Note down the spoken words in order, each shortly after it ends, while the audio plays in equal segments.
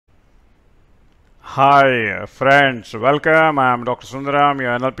Hi friends, welcome. I am Dr. Sundaram,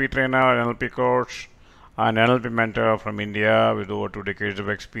 your NLP trainer, NLP coach, and NLP mentor from India with over 2 decades of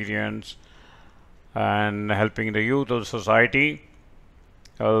experience and helping the youth of the society.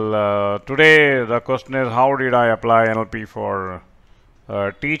 Well, today the question is, how did I apply NLP for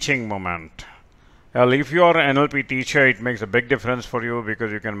teaching moment? Well, if you are an NLP teacher, it makes a big difference for you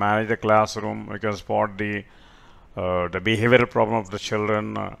because you can manage the classroom, you can spot the behavioral problem of the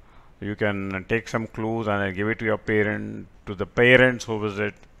children. You can take some clues and give it to your parent, to the parents who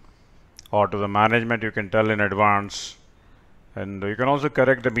visit, or to the management. You can tell in advance, and you can also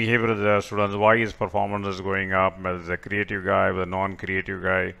correct the behavior of the students. Why his performance is going up? As a creative guy, with a non-creative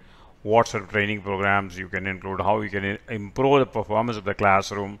guy, what sort of training programs you can include? How you can improve the performance of the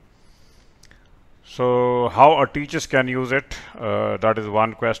classroom? So, how a teachers can use it? That is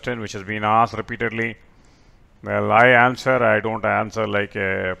one question which has been asked repeatedly. Well, I don't answer like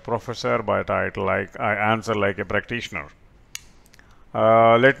a professor, but I answer like a practitioner.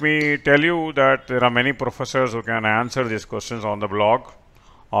 Let me tell you that there are many professors who can answer these questions on the blog,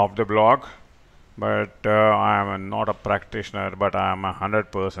 but I am not a practitioner, but I am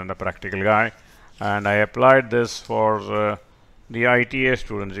 100% a practical guy, and I applied this for the ITA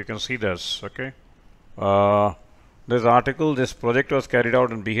students. You can see this, okay? This project was carried out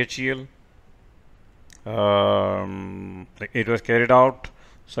in BHEL. It was carried out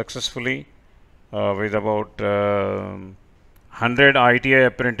successfully with about 100 ITI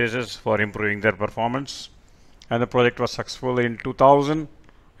apprentices for improving their performance, and the project was successful in 2000.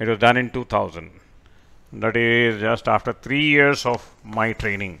 It was done in 2000. That is just after 3 years of my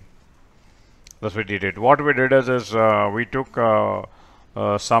training. That's what we did. What we did is we took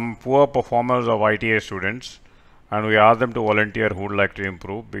some poor performers of ITA students, and we asked them to volunteer who would like to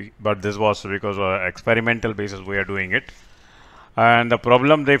improve, but this was because experimental basis we are doing it. And the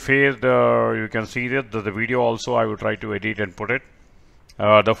problem they faced, you can see that the video also I will try to edit and put it.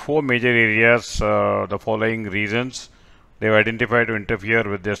 The 4 major areas, the following reasons they've identified to interfere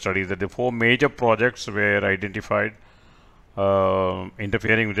with their studies. That the 4 major projects were identified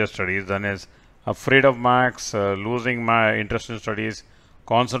interfering with their studies. Then is afraid of marks, losing my interest in studies,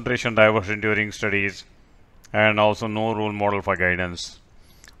 concentration diversion during studies, and also no role model for guidance.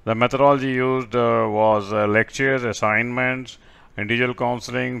 The methodology used was lectures, assignments, individual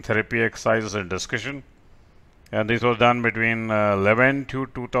counseling, therapy exercises, and discussion. And this was done between 11 to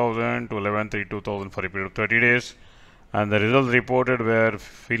 2000 to 11/3/2000 for a period of 30 days. And the results reported were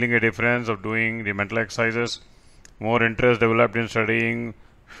feeling a difference of doing the mental exercises, more interest developed in studying,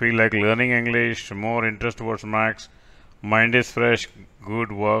 feel like learning English, more interest towards maths, mind is fresh,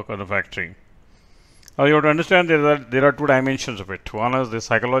 good work on the factory. Now you have to understand there are 2 dimensions of it. One is the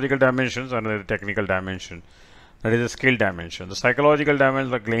psychological dimensions and the technical dimension. That is the skill dimension. The psychological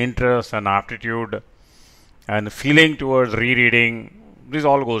dimension, like interest and aptitude and feeling towards rereading, this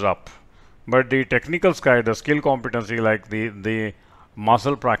all goes up. But the technical side, the skill competency, like the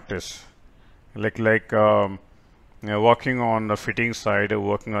muscle practice, like working on the fitting side,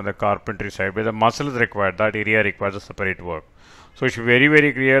 working on the carpentry side, where the muscle is required, that area requires a separate work. So it's very,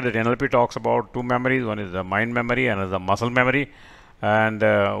 very clear that NLP talks about 2 memories. One is the mind memory and the muscle memory, and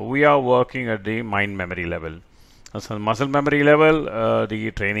we are working at the mind memory level. So muscle memory level,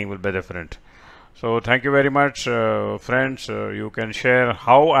 the training will be different. So thank you very much, friends. You can share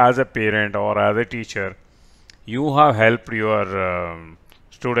how, as a parent or as a teacher, you have helped your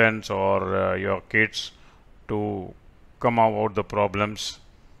students or your kids to come out the problems.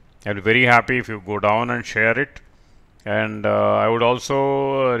 I'll be very happy if you go down and share it. And I would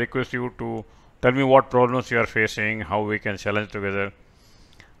also request you to tell me what problems you are facing, how we can challenge together.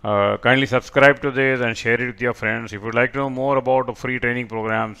 Kindly subscribe to this and share it with your friends. If you would like to know more about free training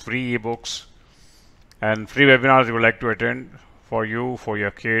programs, free ebooks, and free webinars you would like to attend for you, for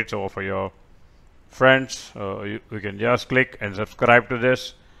your kids, or for your friends, you can just click and subscribe to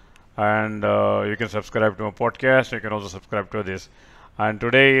this. And you can subscribe to my podcast. You can also subscribe to this. And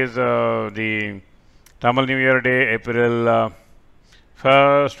today is the Tamil New Year Day, April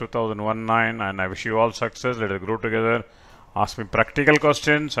 1st, 2019, and I wish you all success. Let us grow together. Ask me practical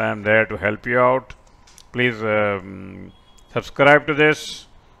questions. I am there to help you out. Please subscribe to this.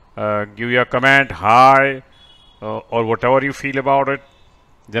 Give your comment, hi, or whatever you feel about it.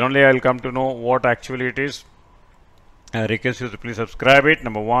 Then only I will come to know what actually it is. I request you to please subscribe it,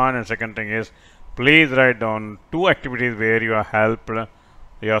 number 1, and second thing is please write down 2 activities where you have helped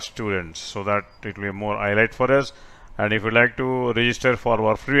your students, so that it will be more highlight for us. And if you like to register for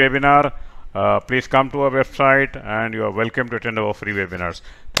our free webinar, please come to our website, and you are welcome to attend our free webinars.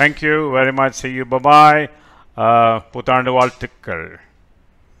 Thank you very much. See you. Bye bye. Putandu Valtikal.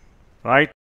 Right.